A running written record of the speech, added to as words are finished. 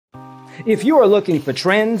If you are looking for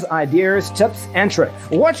trends, ideas, tips, and tricks,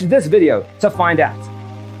 watch this video to find out.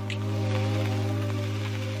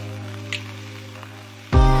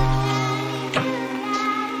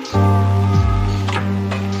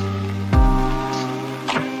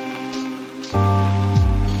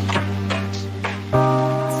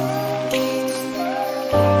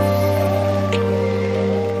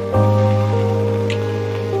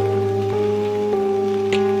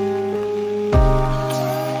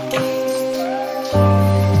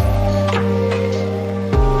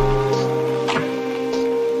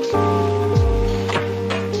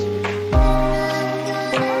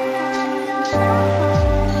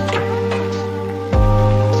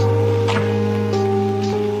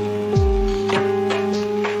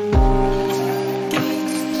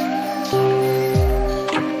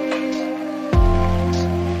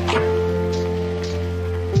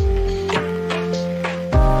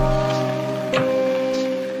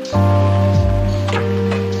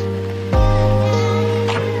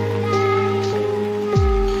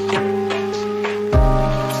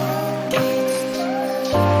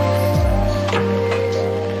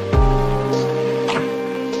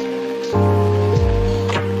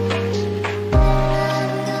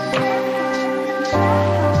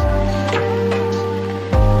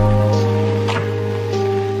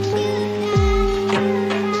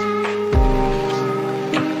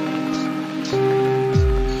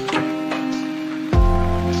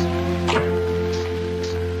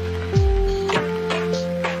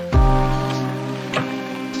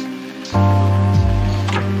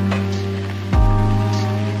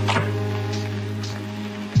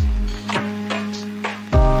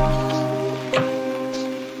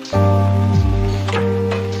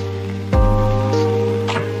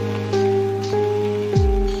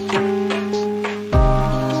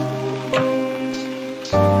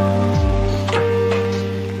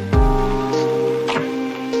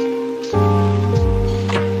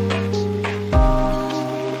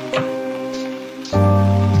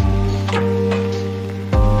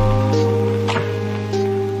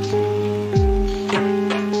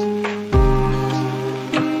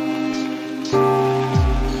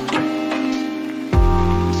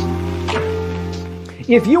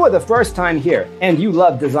 If you are the first time here and you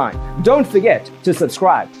love design, don't forget to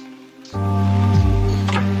subscribe.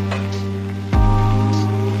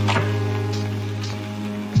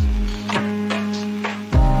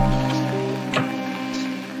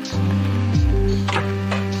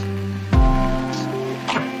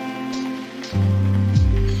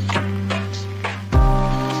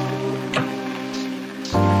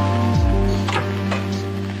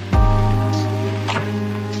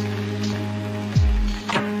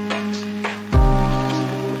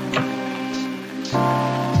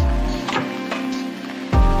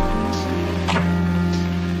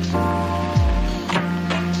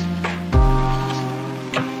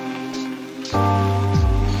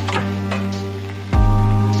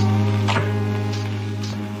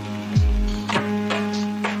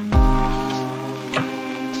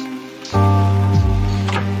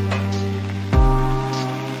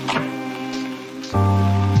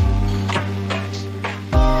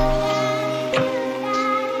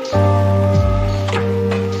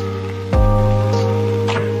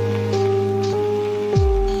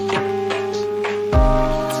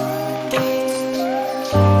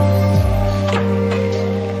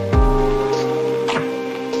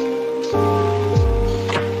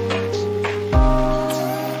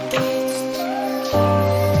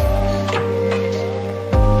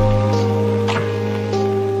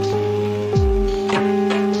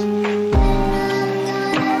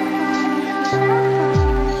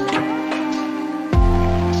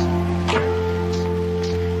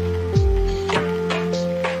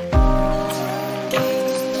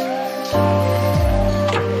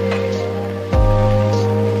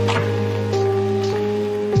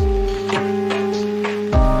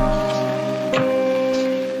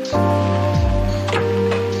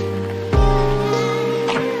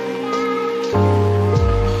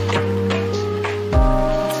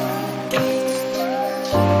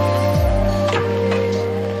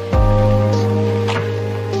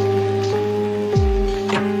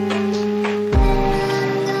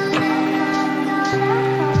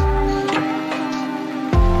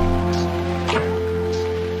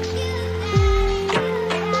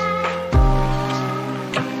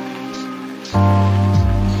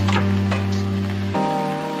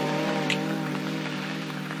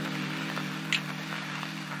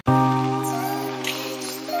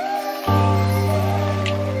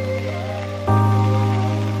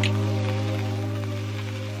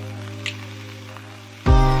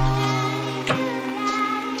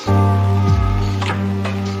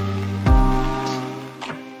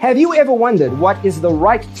 Have you ever wondered what is the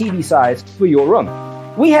right TV size for your room?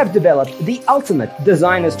 We have developed the ultimate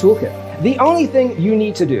designer's toolkit. The only thing you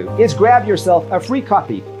need to do is grab yourself a free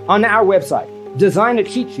copy on our website,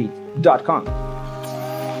 designercheatsheet.com.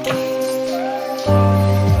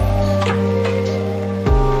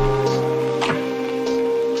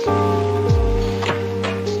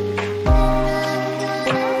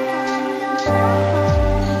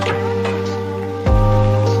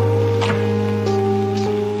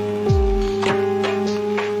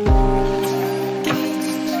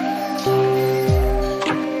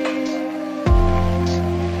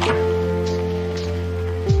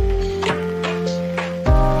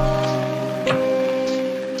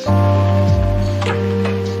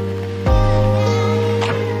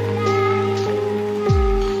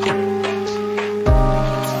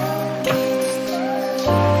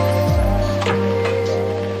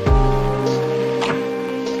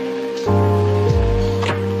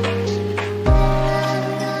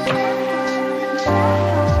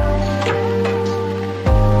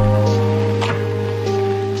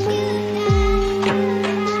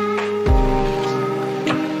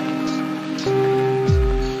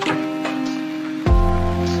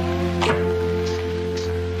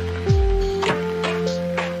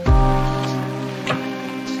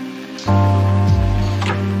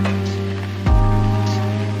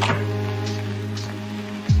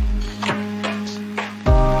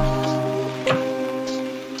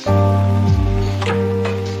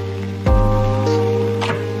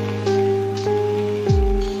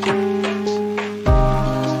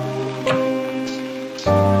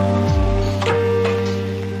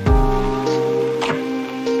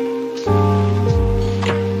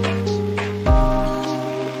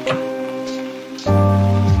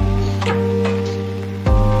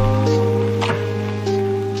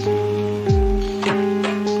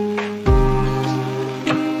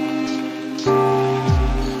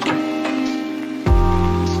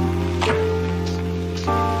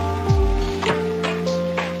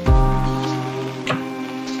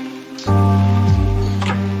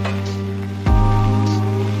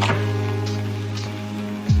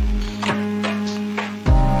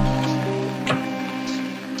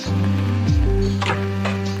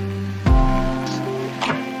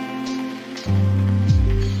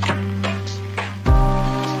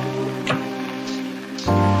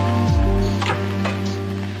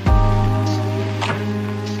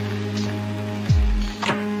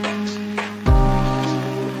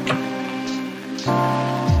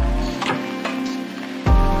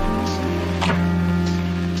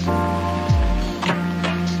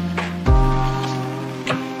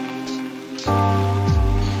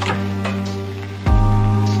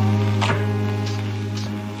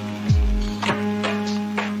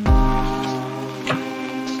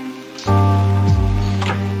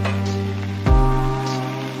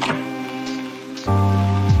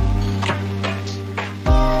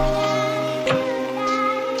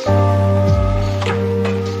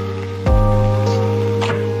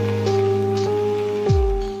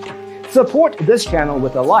 Support this channel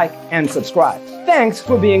with a like and subscribe. Thanks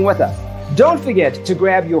for being with us. Don't forget to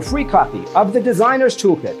grab your free copy of the Designer's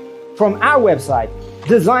Toolkit from our website,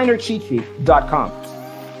 designercheatsheet.com.